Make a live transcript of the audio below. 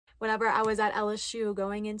whenever I was at LSU,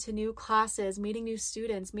 going into new classes, meeting new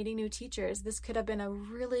students, meeting new teachers. This could have been a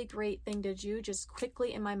really great thing to do just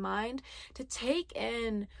quickly in my mind, to take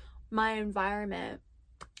in my environment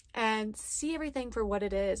and see everything for what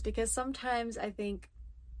it is. Because sometimes I think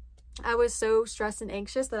I was so stressed and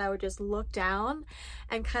anxious that I would just look down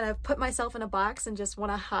and kind of put myself in a box and just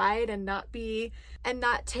want to hide and not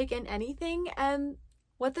take in anything. And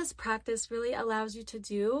what this practice really allows you to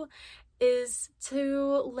do is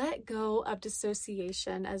to let go of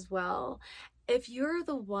dissociation as well. If you're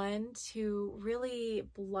the one to really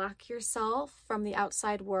block yourself from the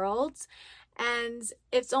outside world, and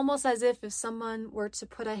it's almost as if someone were to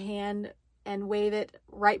put a hand and wave it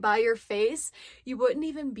right by your face, you wouldn't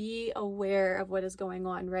even be aware of what is going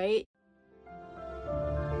on, right?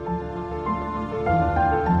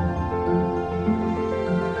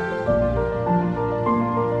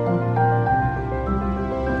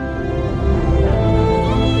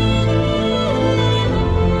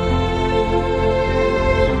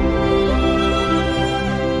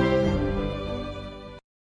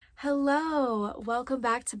 Hello, welcome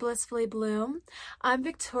back to Blissfully Bloom. I'm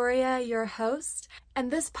Victoria, your host, and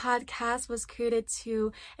this podcast was created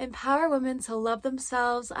to empower women to love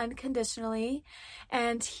themselves unconditionally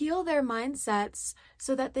and heal their mindsets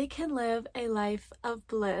so that they can live a life of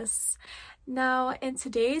bliss. Now, in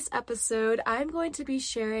today's episode, I'm going to be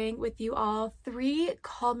sharing with you all 3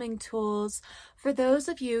 calming tools for those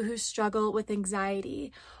of you who struggle with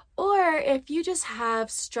anxiety. Or if you just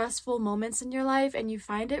have stressful moments in your life and you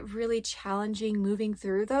find it really challenging moving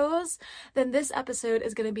through those, then this episode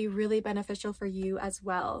is going to be really beneficial for you as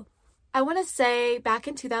well. I want to say back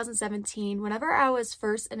in 2017, whenever I was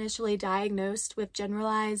first initially diagnosed with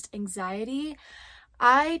generalized anxiety,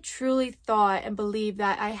 I truly thought and believed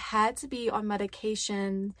that I had to be on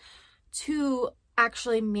medication to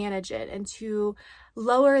actually manage it and to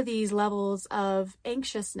lower these levels of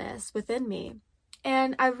anxiousness within me.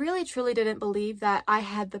 And I really, truly didn't believe that I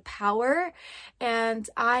had the power and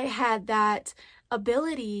I had that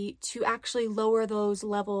ability to actually lower those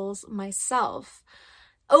levels myself.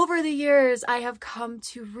 Over the years, I have come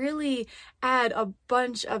to really add a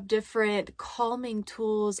bunch of different calming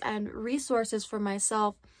tools and resources for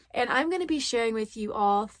myself. And I'm going to be sharing with you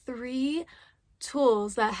all 3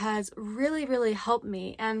 tools that has really, really helped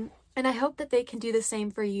me. And I hope that they can do the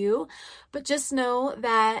same for you. But just know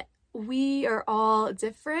that we are all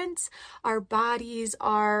different. Our bodies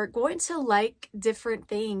are going to like different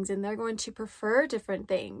things and they're going to prefer different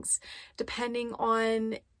things depending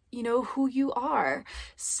on, who you are.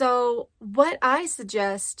 So what I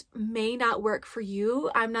suggest may not work for you.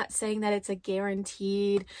 I'm not saying that it's a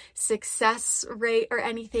guaranteed success rate or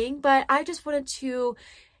anything, but I just wanted to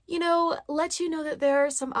let you know that there are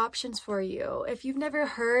some options for you. If you've never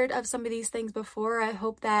heard of some of these things before, I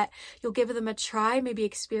hope that you'll give them a try, maybe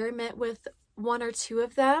experiment with 1 or 2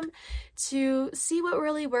 of them to see what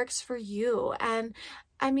really works for you. And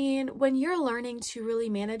I mean, when you're learning to really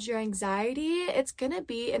manage your anxiety, it's going to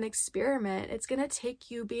be an experiment. It's going to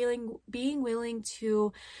take you being willing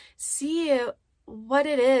to see what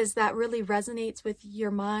it is that really resonates with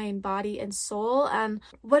your mind, body, and soul, and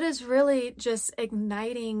what is really just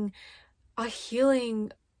igniting a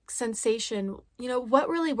healing sensation, what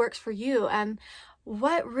really works for you and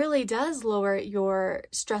what really does lower your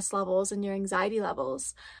stress levels and your anxiety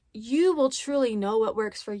levels. You will truly know what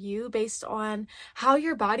works for you based on how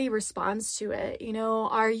your body responds to it.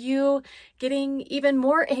 Are you getting even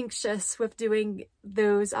more anxious with doing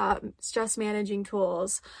those stress managing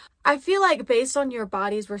tools? I feel like based on your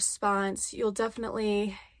body's response, you'll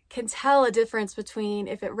definitely can tell a difference between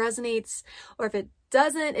if it resonates or if it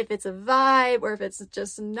doesn't, if it's a vibe or if it's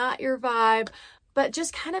just not your vibe. But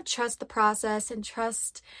just kind of trust the process and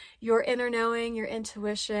trust your inner knowing, your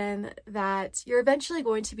intuition, that you're eventually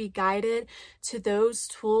going to be guided to those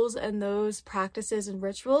tools and those practices and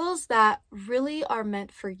rituals that really are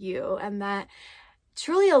meant for you and that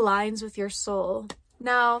truly aligns with your soul.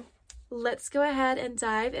 Now, let's go ahead and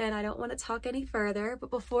dive in. I don't want to talk any further,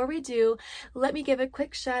 but before we do, let me give a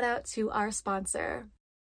quick shout out to our sponsor.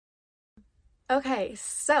 Okay,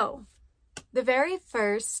 so the very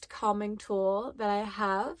first calming tool that I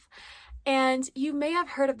have, and you may have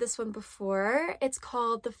heard of this one before, it's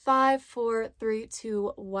called the 5, 4, 3,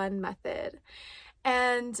 2, 1 method.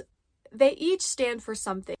 And they each stand for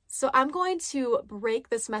something. So I'm going to break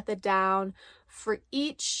this method down for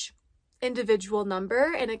each individual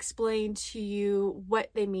number and explain to you what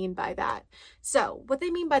they mean by that. So what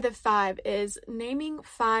they mean by the 5 is naming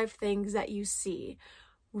 5 things that you see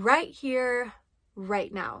right here,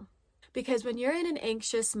 right now. Because when you're in an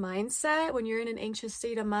anxious mindset, when you're in an anxious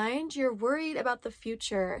state of mind, you're worried about the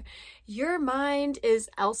future. Your mind is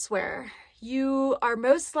elsewhere. You are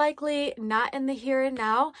most likely not in the here and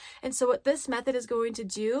now. And so what this method is going to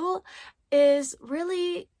do is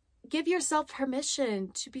really give yourself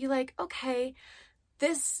permission to be like, okay,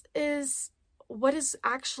 this is what is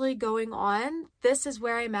actually going on. This is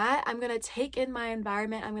where I'm at. I'm going to take in my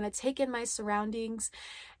environment. I'm going to take in my surroundings.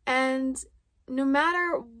 And no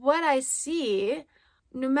matter what I see,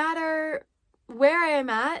 no matter where I am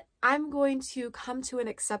at, I'm going to come to an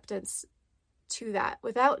acceptance to that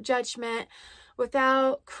without judgment,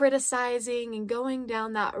 without criticizing and going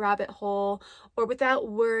down that rabbit hole, or without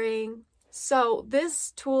worrying. So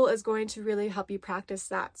this tool is going to really help you practice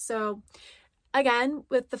that. So again,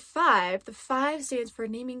 with the five stands for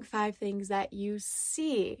naming 5 things that you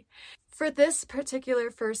see. For this particular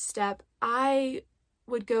first step, I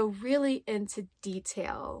would go really into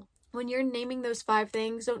detail. When you're naming those 5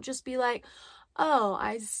 things, don't just be like, oh,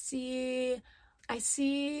 I see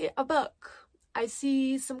a book. I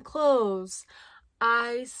see some clothes.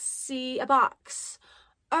 I see a box.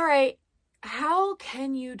 All right. How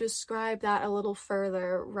can you describe that a little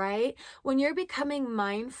further, right? When you're becoming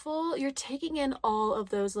mindful, you're taking in all of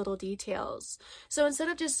those little details. So instead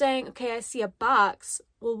of just saying, okay, I see a box,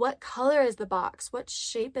 well, what color is the box? What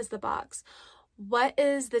shape is the box? What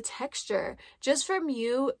is the texture? Just from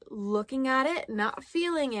you looking at it, not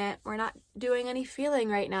feeling it, we're not doing any feeling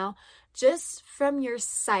right now, just from your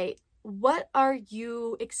sight. What are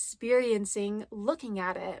you experiencing looking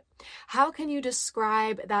at it? How can you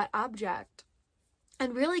describe that object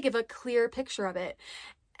and really give a clear picture of it?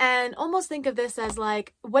 And almost think of this as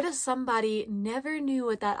like, what if somebody never knew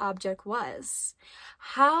what that object was?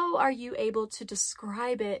 How are you able to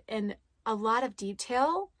describe it in a lot of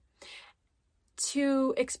detail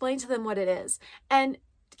to explain to them what it is? And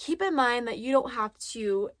keep in mind that you don't have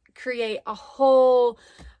to create a whole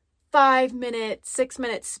 5-minute,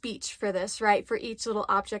 6-minute speech for this, right? For each little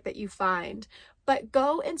object that you find. But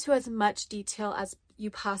go into as much detail as you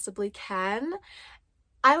possibly can.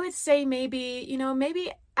 I would say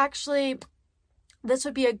maybe actually this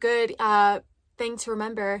would be a good thing to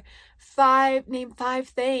remember. Name 5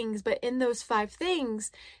 things, but in those 5 things,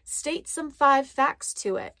 state some 5 facts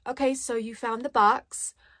to it. Okay, so you found the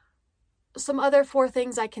box. Some other 4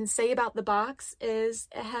 things I can say about the box is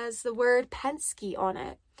it has the word Penske on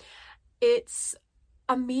it. It's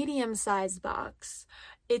a medium-sized box.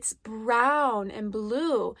 It's brown and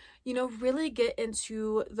blue. Really get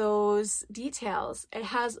into those details. It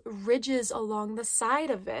has ridges along the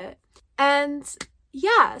side of it. And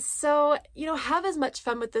yeah, so, have as much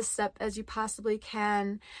fun with this step as you possibly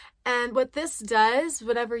can. And what this does,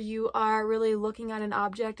 whenever you are really looking at an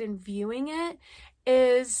object and viewing it,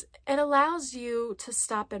 is it allows you to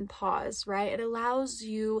stop and pause, right? It allows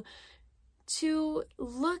you to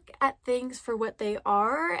look at things for what they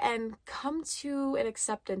are and come to an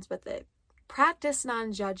acceptance with it. Practice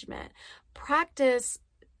non-judgment. Practice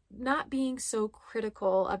not being so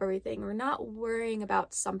critical of everything or not worrying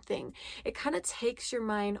about something. It kind of takes your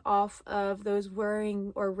mind off of those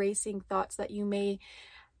worrying or racing thoughts that you may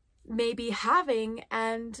be having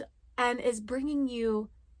and is bringing you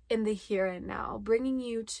in the here and now, bringing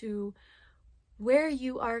you to where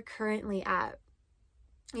you are currently at.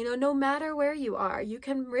 No matter where you are, you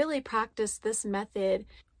can really practice this method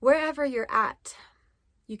wherever you're at.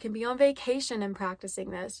 You can be on vacation and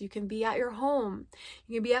practicing this. You can be at your home.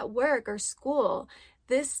 You can be at work or school.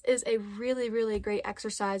 This is a really, really great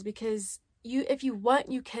exercise because if you want,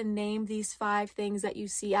 you can name these 5 things that you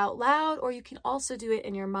see out loud, or you can also do it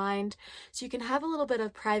in your mind. So you can have a little bit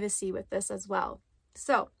of privacy with this as well.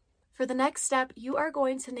 So for the next step, you are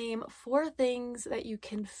going to name 4 things that you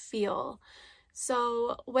can feel.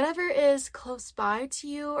 So whatever is close by to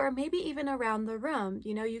you, or maybe even around the room,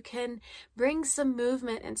 you can bring some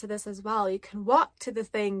movement into this as well. You can walk to the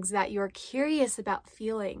things that you're curious about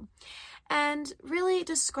feeling and really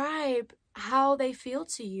describe how they feel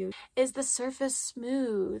to you. Is the surface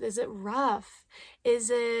smooth? Is it rough? Is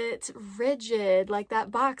it rigid, like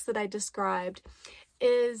that box that I described?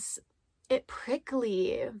 Is it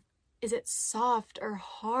prickly? Is it soft or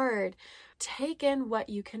hard? Take in what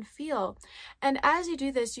you can feel. And as you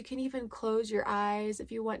do this, you can even close your eyes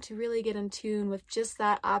if you want to really get in tune with just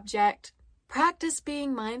that object. Practice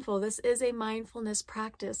being mindful. This is a mindfulness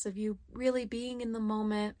practice of you really being in the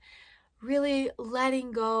moment, really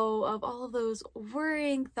letting go of all of those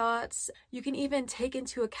worrying thoughts. You can even take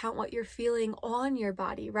into account what you're feeling on your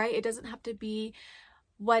body, right? It doesn't have to be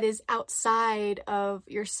what is outside of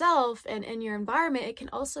yourself and in your environment. It can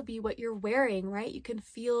also be what you're wearing, right? You can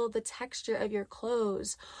feel the texture of your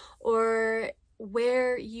clothes, or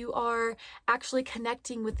where you are actually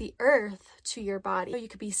connecting with the earth to your body. You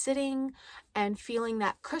could be sitting and feeling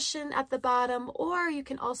that cushion at the bottom, or you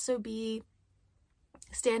can also be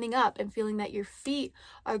standing up and feeling that your feet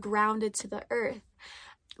are grounded to the earth.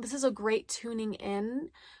 This is a great tuning in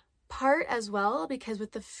part as well, because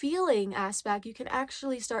with the feeling aspect, you can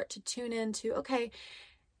actually start to tune into, okay,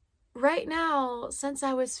 right now, since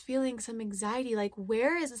I was feeling some anxiety, like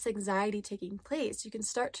where is this anxiety taking place? You can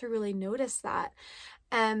start to really notice that.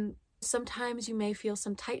 And sometimes you may feel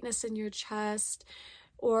some tightness in your chest,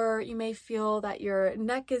 or you may feel that your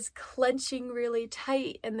neck is clenching really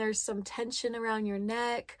tight and there's some tension around your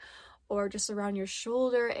neck or just around your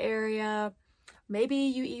shoulder area. Maybe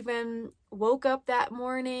you even woke up that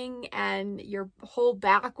morning and your whole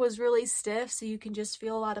back was really stiff, so you can just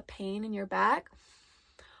feel a lot of pain in your back.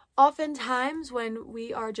 Oftentimes, when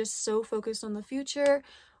we are just so focused on the future,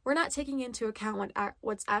 we're not taking into account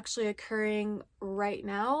what's actually occurring right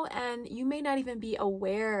now, and you may not even be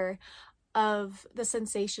aware of the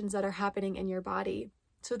sensations that are happening in your body.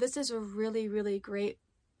 So this is a really, really great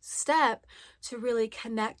step to really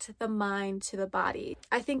connect the mind to the body.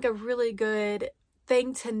 I think a really good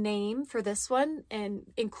thing to name for this one, and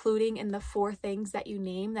including in the 4 things that you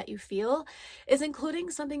name that you feel, is including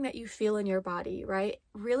something that you feel in your body, right?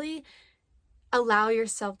 Really allow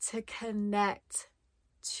yourself to connect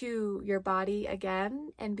to your body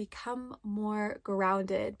again and become more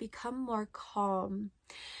grounded, become more calm,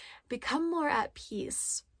 become more at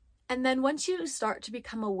peace. And then once you start to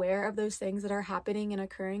become aware of those things that are happening and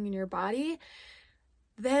occurring in your body,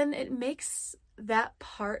 then it makes that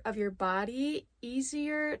part of your body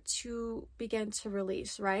easier to begin to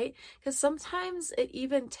release, right? Because sometimes it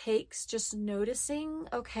even takes just noticing,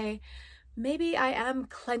 okay, maybe I am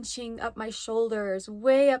clenching up my shoulders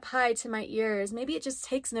way up high to my ears. Maybe it just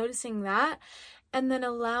takes noticing that and then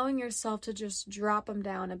allowing yourself to just drop them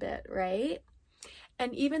down a bit, right?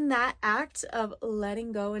 And even that act of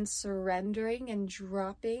letting go and surrendering and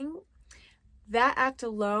dropping, that act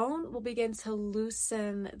alone will begin to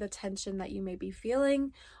loosen the tension that you may be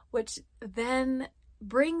feeling, which then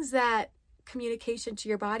brings that communication to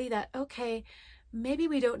your body that, okay, maybe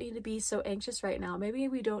we don't need to be so anxious right now. Maybe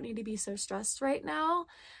we don't need to be so stressed right now,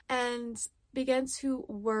 and begin to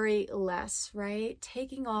worry less, right?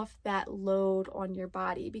 Taking off that load on your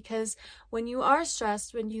body, because when you are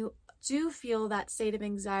stressed, when you do feel that state of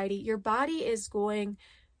anxiety, your body is going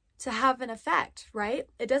to have an effect, right?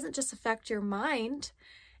 It doesn't just affect your mind,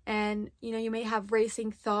 and you may have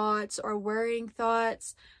racing thoughts or worrying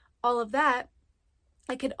thoughts, all of that.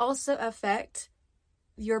 It can also affect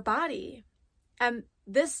your body. And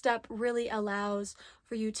this step really allows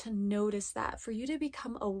for you to notice that, for you to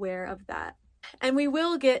become aware of that. And we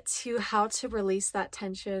will get to how to release that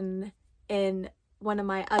tension in one of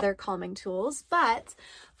my other calming tools. But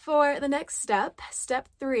for the next step, step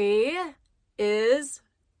 3 is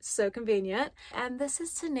so convenient. And this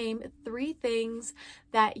is to name 3 things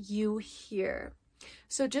that you hear.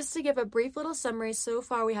 So just to give a brief little summary, so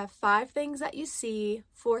far we have 5 things that you see,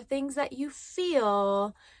 4 things that you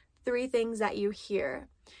feel, 3 things that you hear.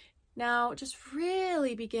 Now just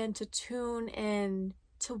really begin to tune in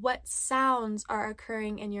to what sounds are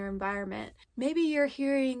occurring in your environment. Maybe you're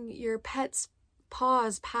hearing your pet's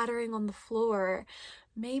paws pattering on the floor.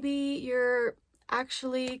 Maybe you're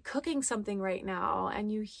actually cooking something right now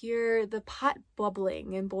and you hear the pot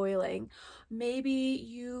bubbling and boiling. Maybe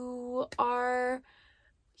you are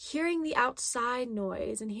hearing the outside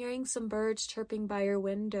noise and hearing some birds chirping by your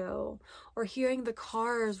window, or hearing the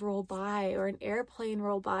cars roll by or an airplane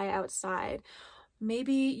roll by outside.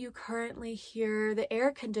 Maybe you currently hear the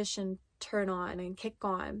air condition turn on and kick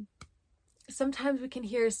on. Sometimes we can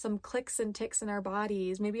hear some clicks and ticks in our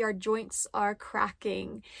bodies. Maybe our joints are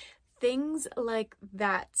cracking. Things like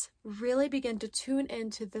that. Really begin to tune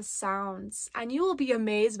into the sounds, and you will be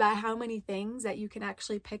amazed by how many things that you can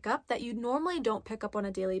actually pick up that you normally don't pick up on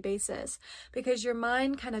a daily basis, because your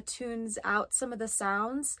mind kind of tunes out some of the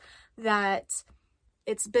sounds that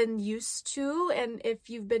it's been used to. And if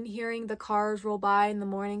you've been hearing the cars roll by in the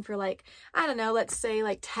morning for let's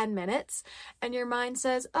say 10 minutes, and your mind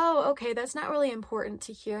says, oh, okay, that's not really important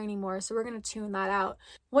to hear anymore, so we're going to tune that out.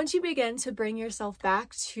 Once you begin to bring yourself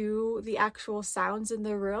back to the actual sounds in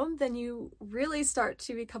the room, then you really start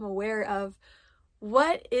to become aware of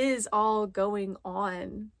what is all going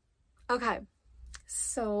on. Okay,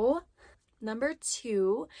 so number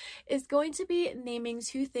 2 is going to be naming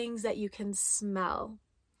 2 things that you can smell.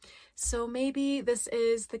 So maybe this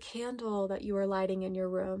is the candle that you are lighting in your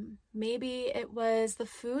room. Maybe it was the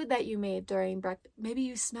food that you made during breakfast. Maybe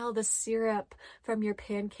you smell the syrup from your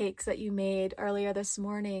pancakes that you made earlier this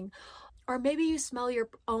morning. Or maybe you smell your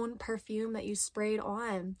own perfume that you sprayed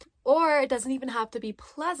on. Or it doesn't even have to be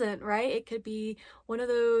pleasant, right? It could be one of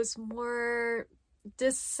those more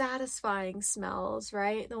dissatisfying smells,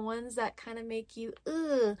 right? The ones that kind of make you,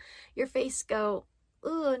 your face go,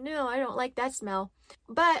 oh no, I don't like that smell.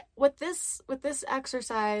 But with this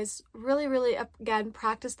exercise, really, again,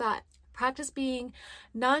 practice being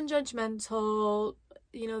non-judgmental.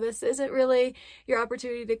 This isn't really your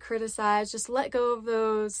opportunity to criticize. Just let go of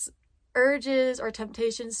those urges or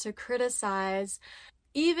temptations to criticize.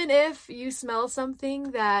 Even if you smell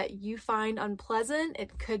something that you find unpleasant,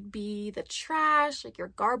 it could be the trash, like your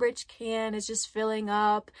garbage can is just filling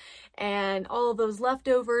up and all of those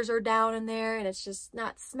leftovers are down in there and it's just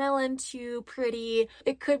not smelling too pretty.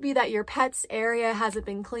 It could be that your pet's area hasn't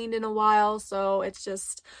been cleaned in a while, so it's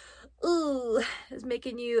just, it's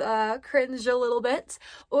making you cringe a little bit.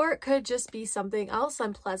 Or it could just be something else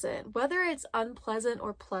unpleasant. Whether it's unpleasant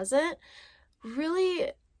or pleasant,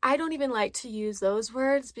 really, I don't even like to use those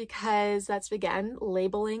words because that's, again,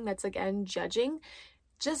 labeling, that's, again, judging.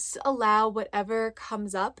 Just allow whatever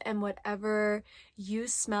comes up and whatever you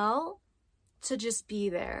smell to just be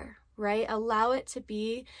there, right? Allow it to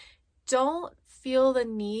be. Don't feel the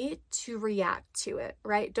need to react to it,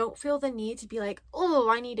 right? Don't feel the need to be like, oh,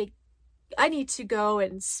 I need to go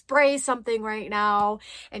and spray something right now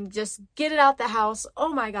and just get it out the house.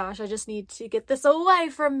 Oh my gosh, I just need to get this away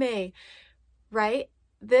from me, right?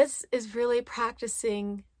 This is really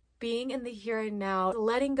practicing being in the here and now,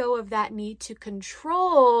 letting go of that need to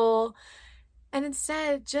control, and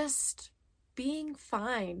instead just being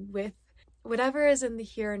fine with whatever is in the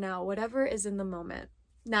here and now, whatever is in the moment.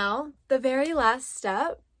 Now, the very last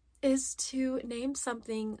step is to name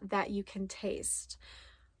something that you can taste.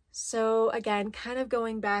 So again, kind of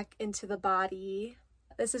going back into the body,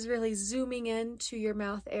 this is really zooming into your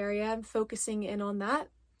mouth area and focusing in on that.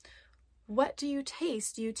 What do you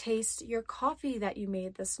taste? Do you taste your coffee that you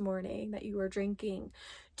made this morning that you were drinking?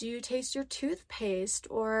 Do you taste your toothpaste?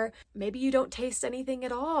 Or maybe you don't taste anything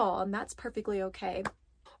at all, and that's perfectly okay.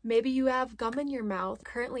 Maybe you have gum in your mouth,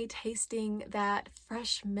 currently tasting that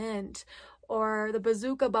fresh mint or the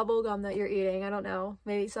bazooka bubble gum that you're eating. I don't know,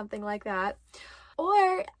 maybe something like that.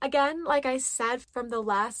 Or again, like I said, from the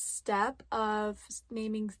last step of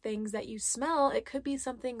naming things that you smell, it could be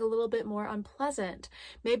something a little bit more unpleasant.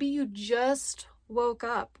 Maybe you just woke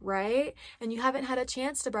up, right? And you haven't had a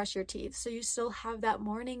chance to brush your teeth, so you still have that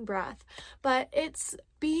morning breath. But it's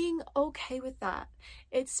being okay with that.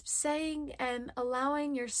 It's saying and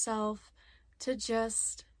allowing yourself to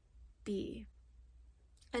just be.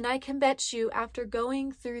 And I can bet you, after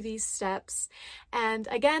going through these steps, and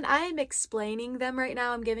again, I am explaining them right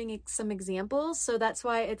now, I'm giving some examples, so that's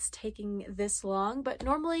why it's taking this long. But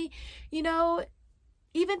normally,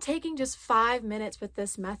 even taking just 5 minutes with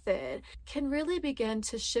this method can really begin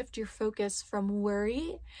to shift your focus from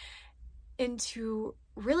worry into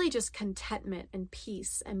really just contentment and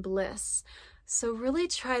peace and bliss. So really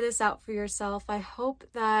try this out for yourself. I hope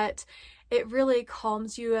that it really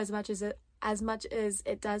calms you as much as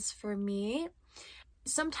it does for me.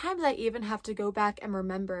 Sometimes I even have to go back and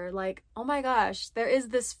remember, like, oh my gosh, there is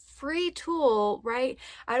this free tool, right?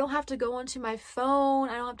 I don't have to go onto my phone.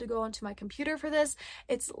 I don't have to go onto my computer for this.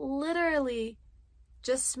 It's literally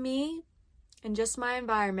just me and just my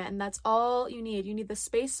environment. And that's all you need. You need the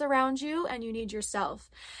space around you and you need yourself.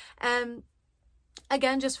 And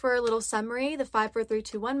again, just for a little summary, the 5, 4, 3,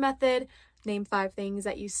 2, 1 method, name 5 things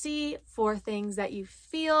that you see, 4 things that you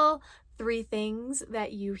feel, 3 things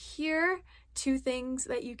that you hear, 2 things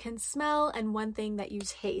that you can smell, and 1 thing that you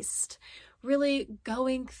taste. Really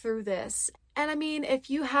going through this. And I mean,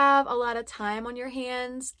 if you have a lot of time on your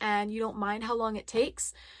hands and you don't mind how long it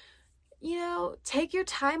takes, take your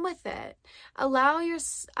time with it. Allow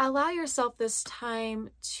yourself this time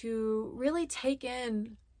to really take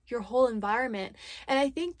in your whole environment. And I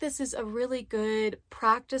think this is a really good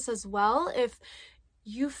practice as well. If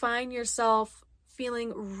you find yourself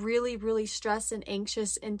feeling really, really stressed and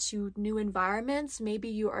anxious into new environments, maybe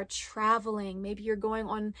you are traveling, maybe you're going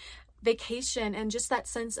on vacation, and just that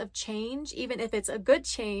sense of change, even if it's a good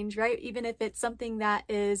change, right? Even if it's something that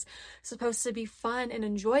is supposed to be fun and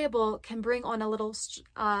enjoyable, can bring on a little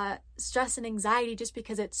stress and anxiety just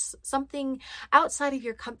because it's something outside of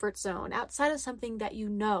your comfort zone, outside of something that you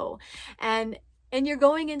know. And and you're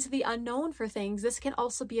going into the unknown for things, this can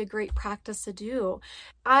also be a great practice to do.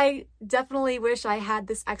 I definitely wish I had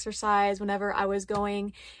this exercise whenever I was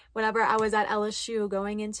at LSU,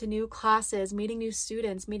 going into new classes, meeting new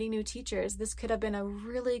students, meeting new teachers. This could have been a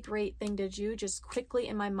really great thing to do just quickly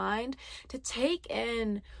in my mind, to take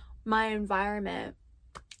in my environment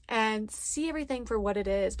and see everything for what it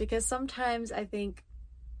is. Because sometimes I think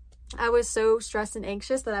I was so stressed and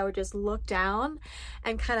anxious that I would just look down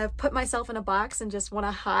and kind of put myself in a box and just want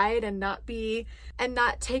to hide and not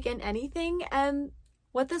take in anything. And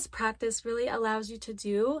what this practice really allows you to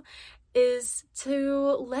do is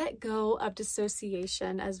to let go of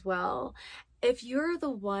dissociation as well. If you're the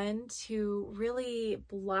one to really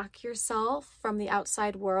block yourself from the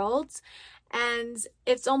outside world, and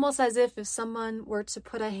it's almost as if someone were to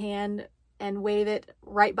put a hand and wave it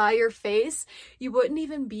right by your face, you wouldn't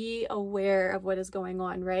even be aware of what is going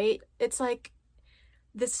on, right? It's like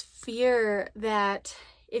this fear that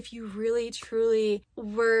if you really truly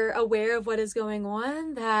were aware of what is going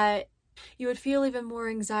on, that you would feel even more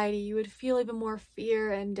anxiety, you would feel even more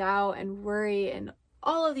fear and doubt and worry and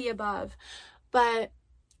all of the above. But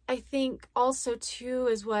I think also too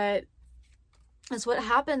is what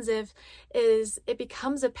happens is it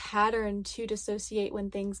becomes a pattern to dissociate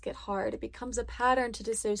when things get hard. It becomes a pattern to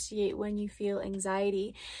dissociate when you feel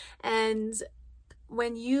anxiety. And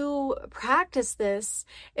when you practice this,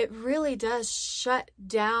 it really does shut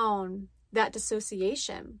down that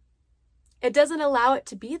dissociation. It doesn't allow it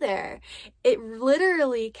to be there. It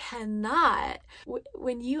literally cannot.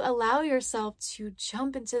 When you allow yourself to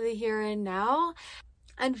jump into the here and now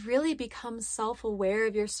and really become self-aware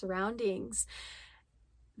of your surroundings,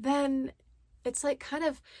 then it's like kind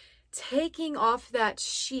of taking off that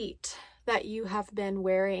sheet that you have been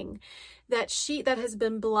wearing, that sheet that has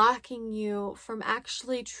been blocking you from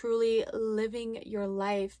actually truly living your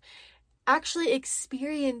life, actually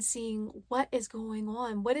experiencing what is going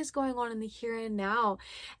on in the here and now,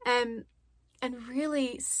 and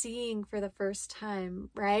really seeing for the first time,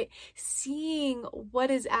 right? Seeing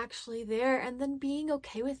what is actually there and then being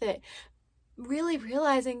okay with it. Really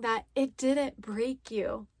realizing that it didn't break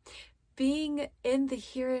you. Being in the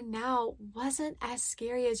here and now wasn't as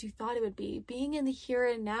scary as you thought it would be. Being in the here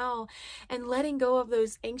and now and letting go of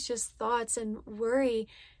those anxious thoughts and worry,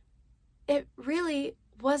 it really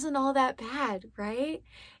wasn't all that bad, right?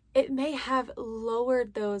 It may have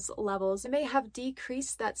lowered those levels. It may have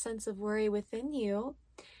decreased that sense of worry within you.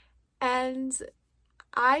 And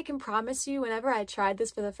I can promise you, whenever I tried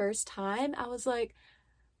this for the first time, I was like,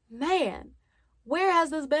 man, where has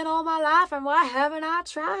this been all my life and why haven't I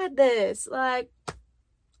tried this? Like,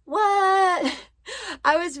 what?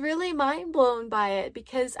 I was really mind blown by it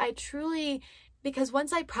because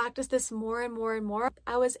once I practiced this more and more and more,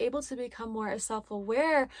 I was able to become more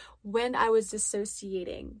self-aware when I was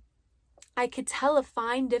dissociating. I could tell a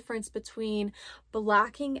fine difference between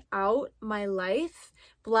blocking out my life,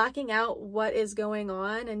 blocking out what is going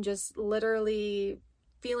on, and just literally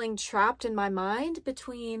feeling trapped in my mind,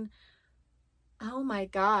 between, oh my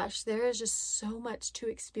gosh, there is just so much to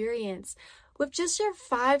experience with just your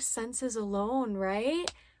 5 senses alone,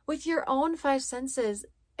 right? With your own 5 senses,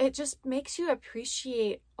 it just makes you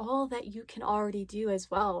appreciate all that you can already do as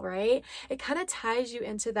well, right? It kind of ties you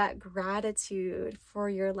into that gratitude for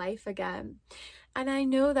your life again. And I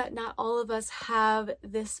know that not all of us have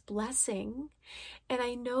this blessing. And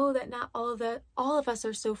I know that not all of us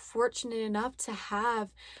are so fortunate enough to have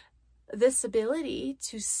this ability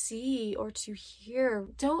to see or to hear.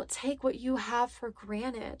 Don't take what you have for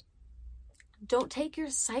granted. Don't take your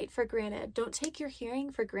sight for granted. Don't take your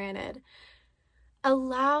hearing for granted.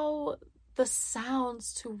 Allow the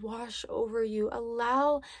sounds to wash over you.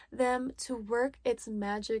 Allow them to work its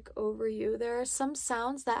magic over you. There are some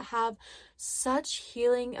sounds that have such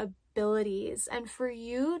healing abilities, and for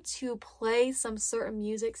you to play some certain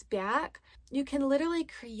musics back, you can literally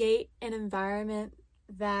create an environment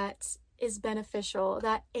that is beneficial,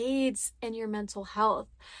 that aids in your mental health.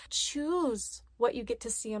 Choose what you get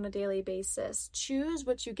to see on a daily basis. Choose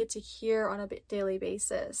what you get to hear on a daily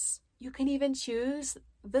basis. You can even choose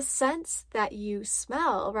the scents that you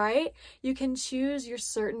smell, right? You can choose your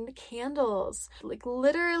certain candles. Like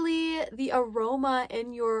literally the aroma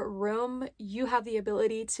in your room, you have the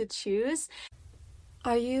ability to choose.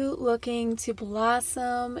 Are you looking to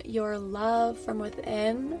blossom your love from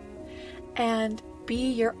within and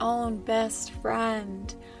be your own best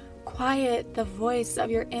friend? Quiet the voice of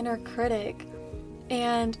your inner critic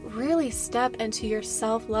and really step into your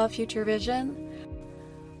self-love future vision?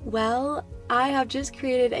 Well, I have just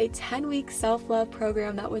created a 10-week self-love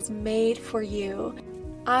program that was made for you.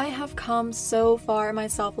 I have come so far in my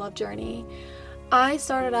self-love journey. I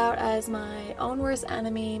started out as my own worst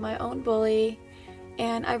enemy, my own bully,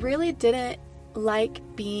 and I really didn't like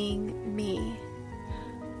being me.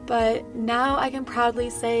 But now I can proudly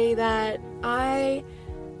say that I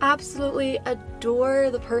absolutely adore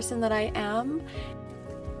the person that I am.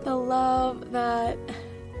 The love that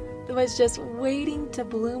was just waiting to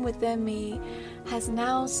bloom within me has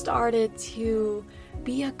now started to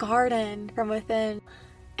be a garden from within.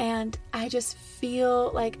 And I just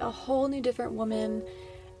feel like a whole new different woman,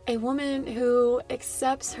 a woman who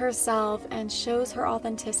accepts herself and shows her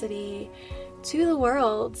authenticity to the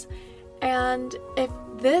world. And if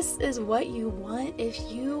this is what you want, if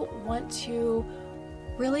you want to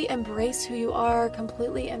really embrace who you are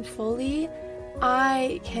completely and fully,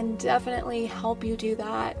 I can definitely help you do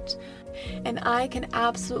that. And I can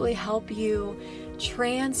absolutely help you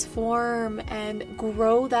transform and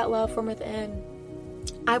grow that love from within.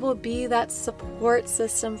 I will be that support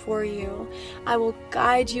system for you. I will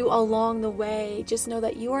guide you along the way. Just know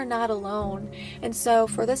that you are not alone. And so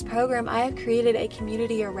for this program, I have created a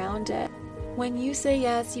community around it. When you say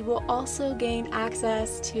yes, you will also gain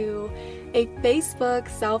access to a Facebook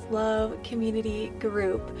self-love community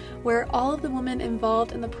group where all of the women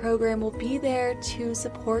involved in the program will be there to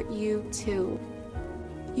support you too.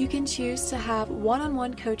 You can choose to have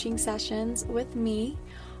one-on-one coaching sessions with me,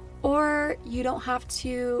 or you don't have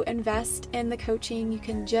to invest in the coaching. You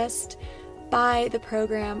can just buy the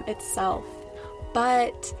program itself.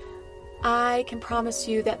 But I can promise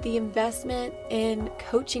you that the investment in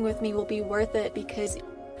coaching with me will be worth it, because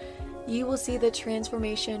you will see the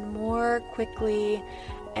transformation more quickly.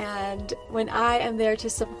 And when I am there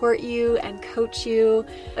to support you and coach you,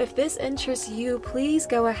 if this interests you, please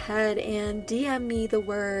go ahead and DM me the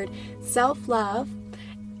word self-love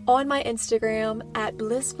on my Instagram at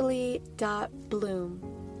blissfully.bloom.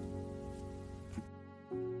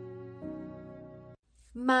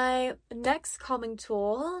 My next calming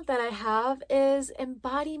tool that I have is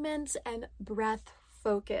embodiment and breath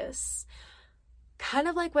focus. Kind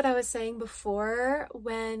of like what I was saying before,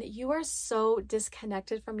 when you are so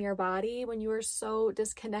disconnected from your body, when you are so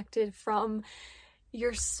disconnected from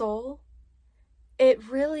your soul, it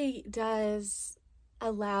really does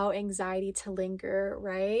allow anxiety to linger,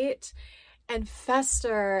 right? And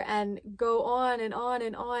fester and go on and on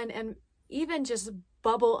and on, and even just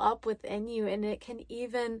bubble up within you, and it can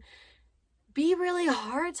even be really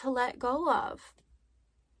hard to let go of.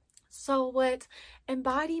 So what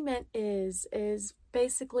embodiment is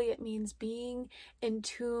basically, it means being in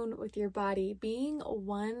tune with your body, being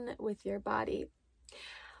one with your body.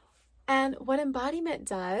 And what embodiment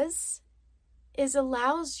does is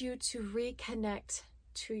allows you to reconnect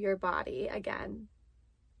to your body again.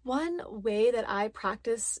 One way that I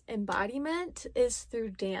practice embodiment is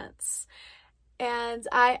through dance. And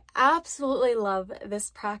I absolutely love this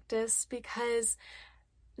practice because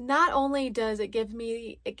not only does it gives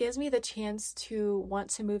me the chance to want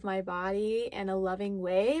to move my body in a loving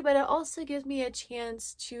way, but it also gives me a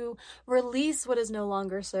chance to release what is no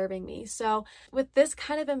longer serving me. So with this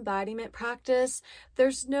kind of embodiment practice,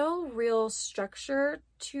 there's no real structure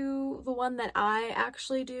to the one that I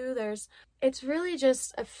actually do. It's really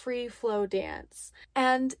just a free flow dance.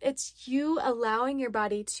 And it's you allowing your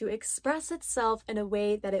body to express itself in a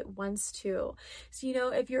way that it wants to.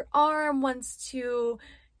 So, if your arm wants to,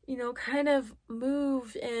 kind of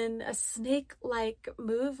move in a snake-like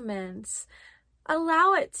movement,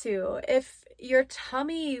 allow it to. If your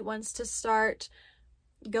tummy wants to start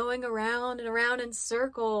going around and around in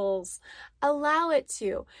circles, allow it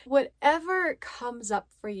to. Whatever comes up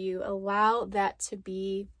for you, allow that to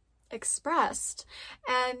be expressed.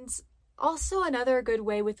 And also another good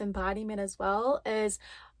way with embodiment as well is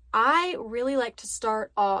I really like to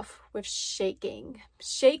start off with shaking.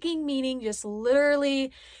 Shaking meaning just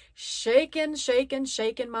literally shaking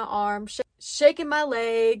my arm, shaking my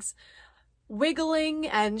legs, wiggling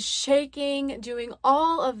and shaking, doing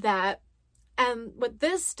all of that. And what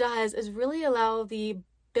this does is really allow the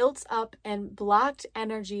built up and blocked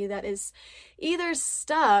energy that is either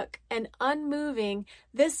stuck and unmoving.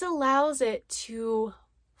 This allows it to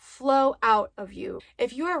flow out of you.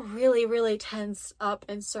 If you are really, really tense up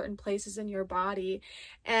in certain places in your body,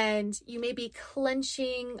 and you may be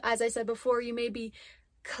clenching, as I said before, you may be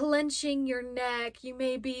clenching your neck, you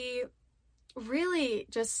may be really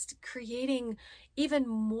just creating even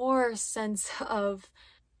more sense of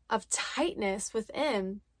tightness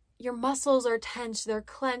within. Your muscles are tense, they're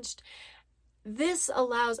clenched. This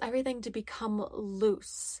allows everything to become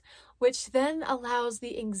loose, which then allows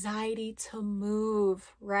the anxiety to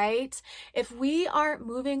move, right? If we aren't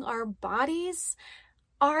moving our bodies,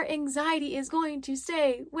 our anxiety is going to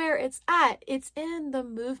stay where it's at. It's in the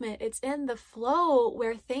movement, it's in the flow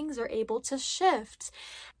where things are able to shift.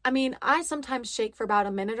 I mean, I sometimes shake for about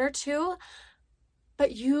a minute or two,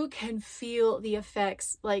 but you can feel the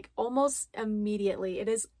effects like almost immediately. It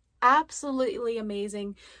is absolutely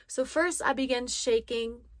amazing. So first I began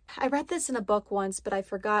shaking. I read this in a book once, but I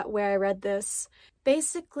forgot where I read this.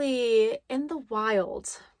 Basically, in the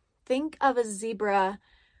wild, think of a zebra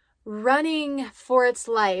running for its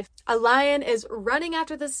life. A lion is running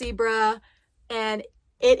after the zebra and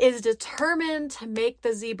it is determined to make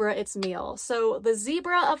the zebra its meal. So the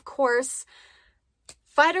zebra, of course,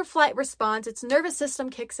 fight or flight response, its nervous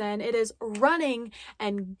system kicks in. It is running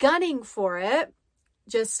and gunning for it,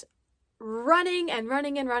 just running and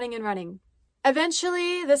running and running and running.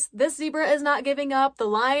 Eventually, this zebra is not giving up. The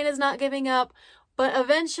lion is not giving up. But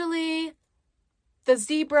eventually, the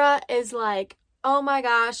zebra is like, oh my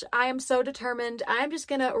gosh, I am so determined. I'm just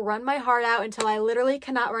going to run my heart out until I literally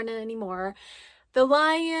cannot run it anymore. The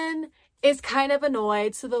lion is kind of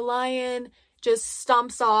annoyed. So the lion just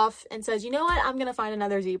stomps off and says, you know what? I'm going to find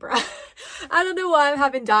another zebra. I don't know why I'm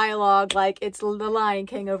having dialogue like it's the Lion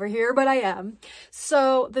King over here, but I am.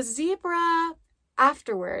 So the zebra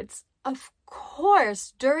afterwards, of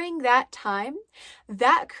course, during that time,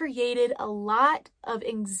 that created a lot of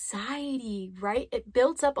anxiety, right? It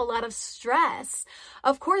built up a lot of stress.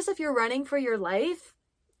 Of course, if you're running for your life,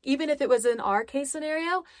 even if it was in our case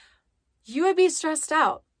scenario, you would be stressed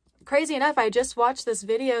out. Crazy enough, I just watched this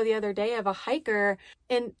video the other day of a hiker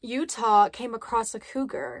in Utah came across a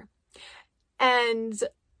cougar. And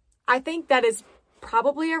I think that is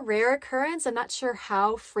probably a rare occurrence. I'm not sure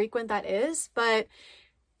how frequent that is, but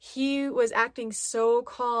he was acting so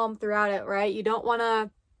calm throughout it, right?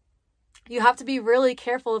 You have to be really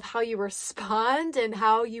careful of how you respond and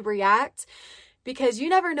how you react because you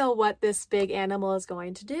never know what this big animal is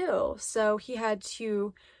going to do. So he had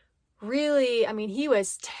to really, he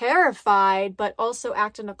was terrified, but also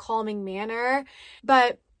act in a calming manner.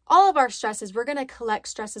 But all of our stresses, we're going to collect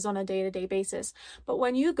stresses on a day-to-day basis. But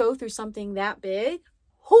when you go through something that big,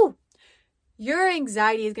 your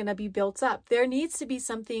anxiety is going to be built up. There needs to be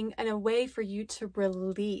something and a way for you to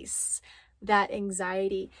release that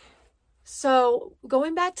anxiety. So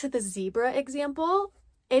going back to the zebra example,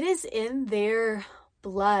 it is in their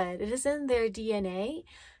blood. It is in their DNA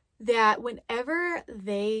that whenever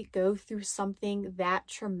they go through something that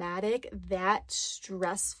traumatic, that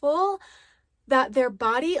stressful, that their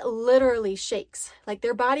body literally shakes. Like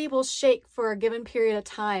their body will shake for a given period of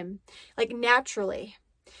time, like naturally.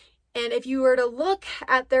 And if you were to look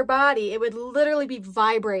at their body, it would literally be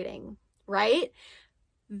vibrating, right?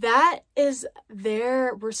 That is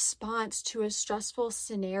their response to a stressful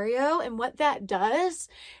scenario. And what that does,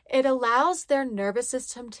 it allows their nervous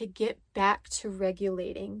system to get back to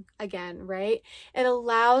regulating again, right? It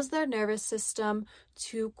allows their nervous system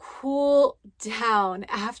to cool down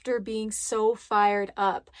after being so fired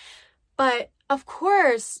up. But of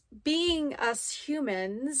course, being us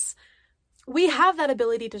humans, we have that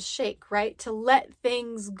ability to shake, right? To let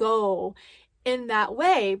things go in that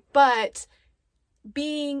way. But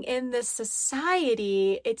being in this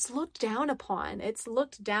society, it's looked down upon. It's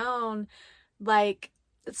looked down like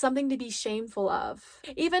it's something to be shameful of.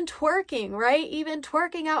 Even twerking, right? Even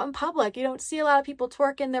twerking out in public. You don't see a lot of people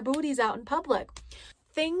twerking their booties out in public.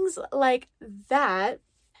 Things like that,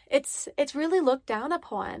 it's really looked down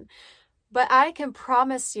upon. But I can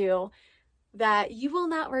promise you that you will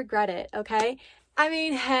not regret it, okay?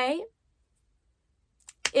 Hey,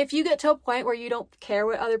 if you get to a point where you don't care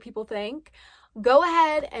what other people think, go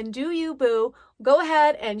ahead and do you, boo. Go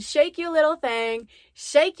ahead and shake your little thing,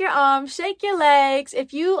 shake your arms, shake your legs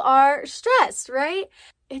if you are stressed, right?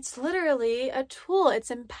 It's literally a tool.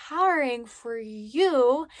 It's empowering for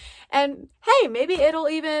you. And hey, maybe it'll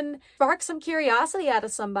even spark some curiosity out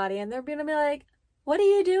of somebody and they're gonna be like, what are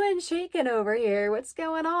you doing shaking over here? What's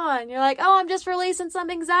going on? You're like, oh, I'm just releasing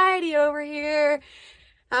some anxiety over here.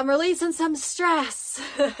 I'm releasing some stress.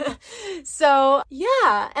 So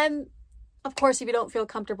yeah, and of course, if you don't feel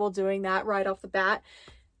comfortable doing that right off the bat,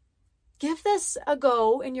 give this a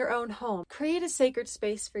go in your own home. Create a sacred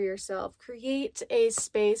space for yourself. Create a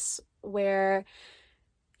space where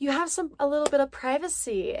you have a little bit of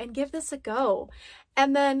privacy and give this a go.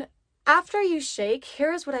 And then after you shake,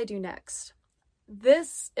 here's what I do next.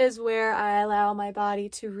 This is where I allow my body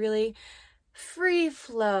to really free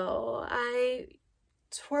flow. I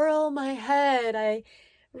twirl my head. I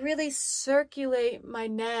really circulate my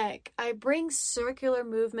neck. I bring circular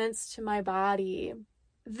movements to my body.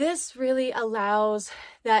 This really allows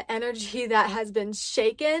that energy that has been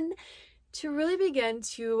shaken to really begin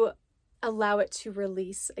to allow it to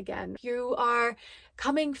release again. You are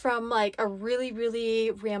coming from like a really,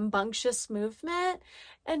 really rambunctious movement,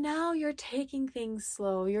 and now you're taking things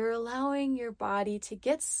slow. You're allowing your body to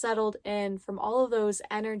get settled in from all of those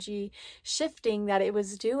energy shifting that it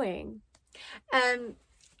was doing. And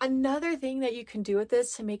another thing that you can do with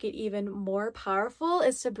this to make it even more powerful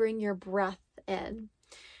is to bring your breath in.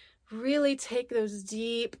 Really take those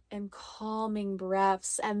deep and calming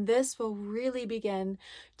breaths, and this will really begin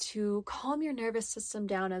to calm your nervous system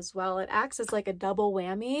down as well. It acts as like a double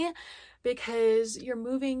whammy because you're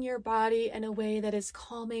moving your body in a way that is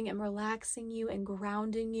calming and relaxing you and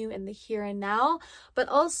grounding you in the here and now, but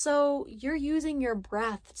also you're using your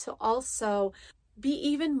breath to also be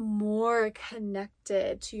even more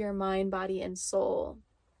connected to your mind, body, and soul.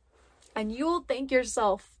 And you'll thank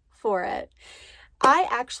yourself for it. I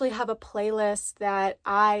actually have a playlist that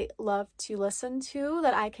I love to listen to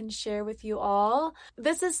that I can share with you all.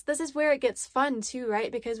 This is where it gets fun too,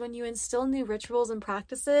 right? Because when you instill new rituals and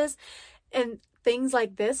practices and things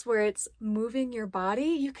like this where it's moving your body,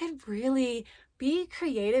 you can really be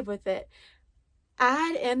creative with it.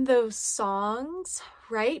 Add in those songs,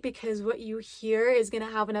 right? Because what you hear is going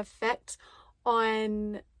to have an effect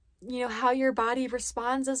on, how your body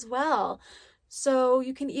responds as well. So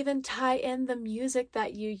you can even tie in the music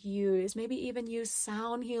that you use, maybe even use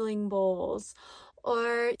sound healing bowls,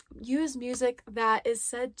 or use music that is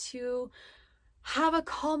said to have a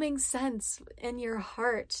calming sense in your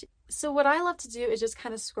heart. So what I love to do is just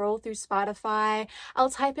kind of scroll through Spotify. I'll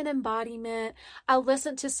type in embodiment. I'll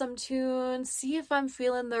listen to some tunes, see if I'm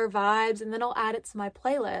feeling their vibes, and then I'll add it to my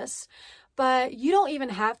playlist. But you don't even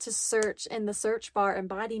have to search in the search bar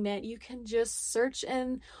embodiment. You can just search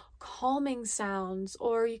in calming sounds,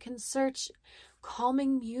 or you can search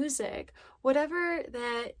calming music, whatever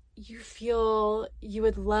that you feel you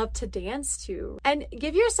would love to dance to. And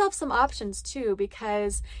give yourself some options too,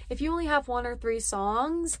 because if you only have 1 or 3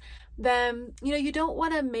 songs, then you don't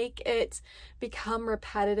want to make it become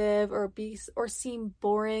repetitive or seem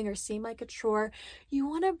boring or seem like a chore. You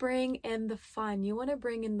want to bring in the fun, you want to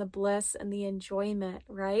bring in the bliss and the enjoyment,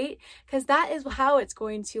 right? Because that is how it's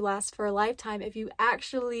going to last for a lifetime if you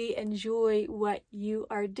actually enjoy what you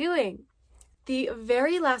are doing. The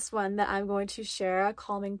very last one that I'm going to share, a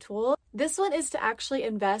calming tool, this one is to actually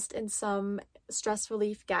invest in some stress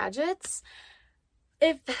relief gadgets.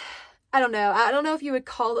 I don't know if you would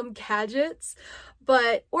call them gadgets,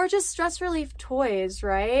 or just stress relief toys,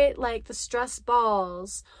 right? Like the stress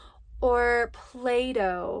balls or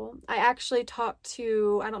Play-Doh. I actually talked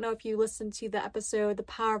to, I don't know if you listened to the episode, The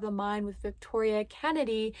Power of the Mind with Victoria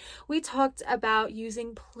Kennedy. We talked about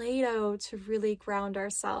using Play-Doh to really ground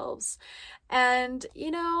ourselves. And,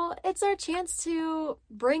 it's our chance to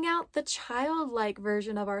bring out the childlike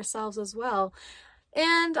version of ourselves as well.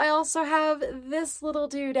 And I also have this little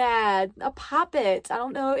doodad, a Pop-It. I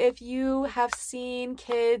don't know if you have seen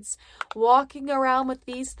kids walking around with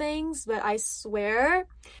these things, but I swear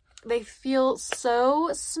they feel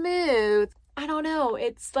so smooth. I don't know.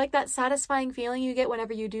 It's like that satisfying feeling you get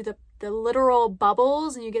whenever you do the literal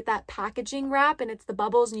bubbles and you get that packaging wrap and it's the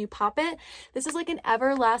bubbles and you pop it. This is like an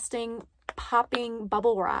everlasting popping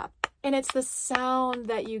bubble wrap. And it's the sound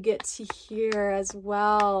that you get to hear as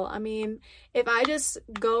well. I mean, if I just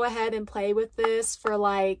go ahead and play with this for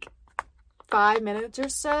like 5 minutes or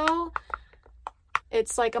so,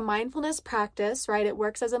 it's like a mindfulness practice, right? It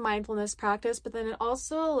works as a mindfulness practice, but then it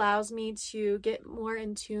also allows me to get more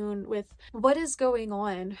in tune with what is going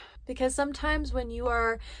on. Because sometimes when you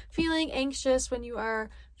are feeling anxious, when you are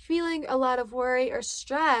feeling a lot of worry or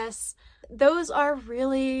stress, those are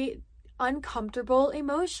really uncomfortable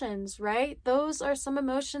emotions, right? Those are some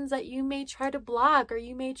emotions that you may try to block, or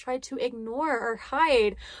you may try to ignore or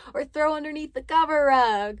hide or throw underneath the cover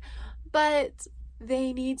rug, but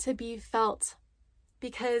they need to be felt.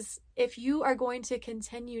 Because if you are going to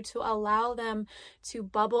continue to allow them to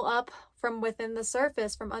bubble up from within the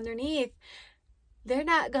surface, from underneath, they're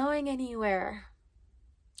not going anywhere.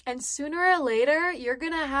 And sooner or later, you're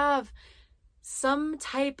going to have some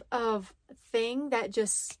type of thing that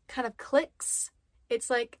just kind of clicks. It's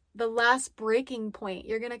like the last breaking point.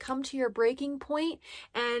 You're going to come to your breaking point,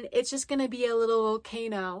 and it's just going to be a little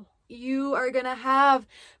volcano. You are going to have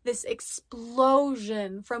this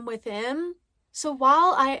explosion from within. So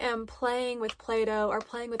while I am playing with Play-Doh or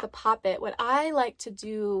playing with a Pop-It, what I like to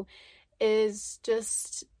do is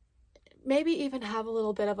just maybe even have a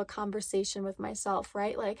little bit of a conversation with myself,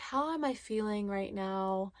 right? Like, how am I feeling right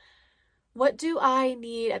now? What do I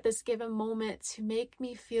need at this given moment to make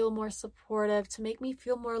me feel more supportive, to make me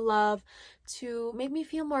feel more love, to make me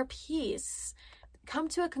feel more peace? Come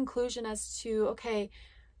to a conclusion as to, okay,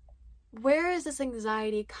 where is this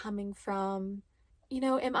anxiety coming from?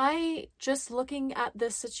 Am I just looking at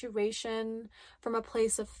this situation from a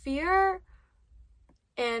place of fear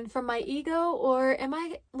and from my ego, or am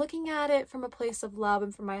I looking at it from a place of love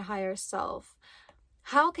and from my higher self?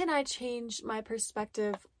 How can I change my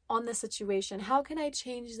perspective on the situation? How can I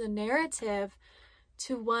change the narrative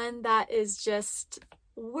to one that is just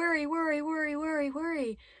worry, worry, worry, worry,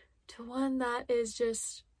 worry, to one that is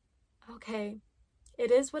just, okay,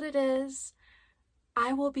 it is what it is.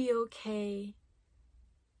 I will be okay.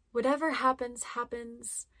 Whatever happens,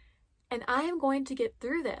 happens. And I am going to get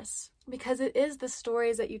through this, because it is the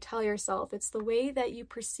stories that you tell yourself. It's the way that you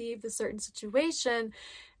perceive the certain situation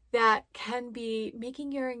that can be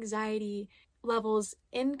making your anxiety levels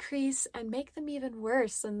increase and make them even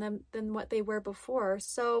worse than what they were before.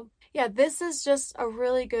 So yeah, this is just a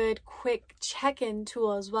really good quick check-in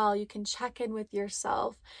tool as well. You can check in with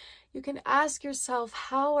yourself. You can ask yourself,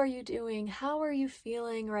 how are you doing? How are you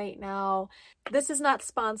feeling right now? This is not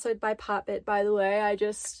sponsored by Popbit, by the way.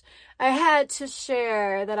 I had to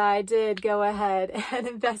share that I did go ahead and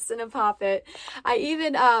invest in a Popbit. I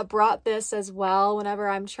even brought this as well whenever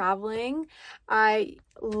I'm traveling. I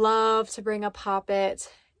love to bring a Popbit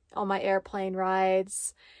on my airplane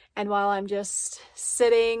rides. And while I'm just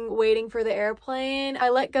sitting, waiting for the airplane,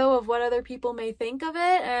 I let go of what other people may think of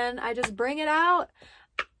it, and I just bring it out.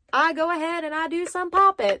 I go ahead and I do some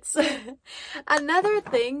Poppets. Another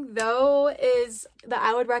thing, though, is that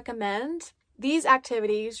I would recommend these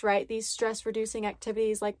activities, right? These stress reducing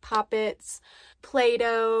activities like Poppets,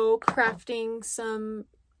 Play-Doh, crafting some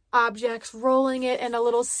objects, rolling it in a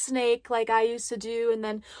little snake like I used to do, and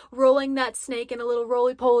then rolling that snake in a little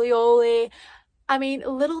roly-poly-oly. I mean,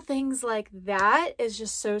 little things like that is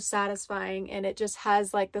just so satisfying, and it just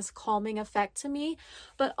has like this calming effect to me.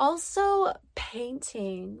 But also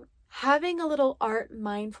painting, having a little art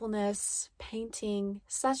mindfulness painting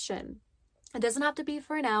session. It doesn't have to be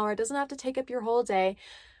for an hour. It doesn't have to take up your whole day,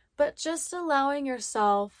 but just allowing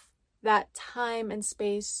yourself that time and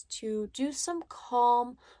space to do some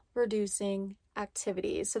calm reducing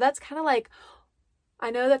activities. So that's kind of like, I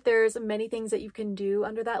know that there's many things that you can do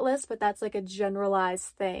under that list, but that's like a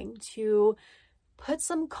generalized thing to put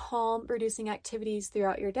some calm reducing activities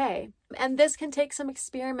throughout your day. And this can take some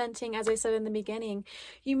experimenting, as I said in the beginning.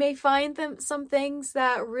 You may find some things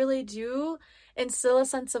that really do instill a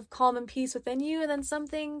sense of calm and peace within you, and then some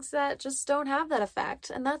things that just don't have that effect,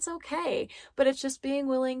 and that's okay. But it's just being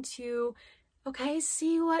willing to,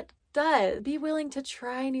 see what does. Be willing to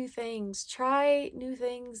try new things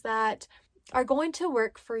that are going to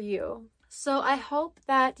work for you. So I hope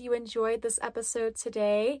that you enjoyed this episode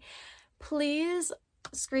today. Please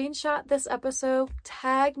screenshot this episode,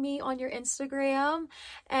 tag me on your Instagram,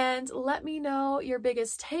 and let me know your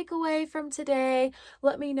biggest takeaway from today.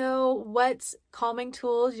 Let me know what calming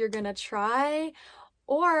tools you're going to try.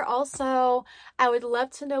 Or also, I would love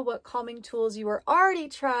to know what calming tools you are already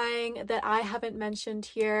trying that I haven't mentioned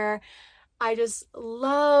here. I just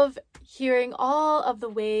love hearing all of the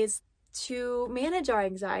ways to manage our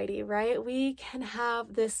anxiety, right? We can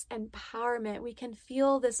have this empowerment. We can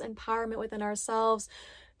feel this empowerment within ourselves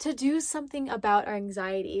to do something about our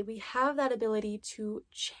anxiety. We have that ability to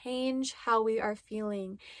change how we are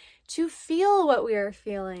feeling, to feel what we are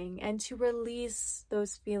feeling, and to release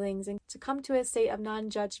those feelings and to come to a state of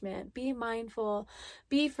non-judgment. Be mindful,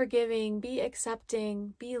 be forgiving, be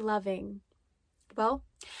accepting, be loving. Well,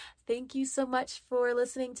 thank you so much for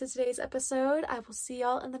listening to today's episode. I will see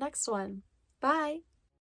y'all in the next one. Bye.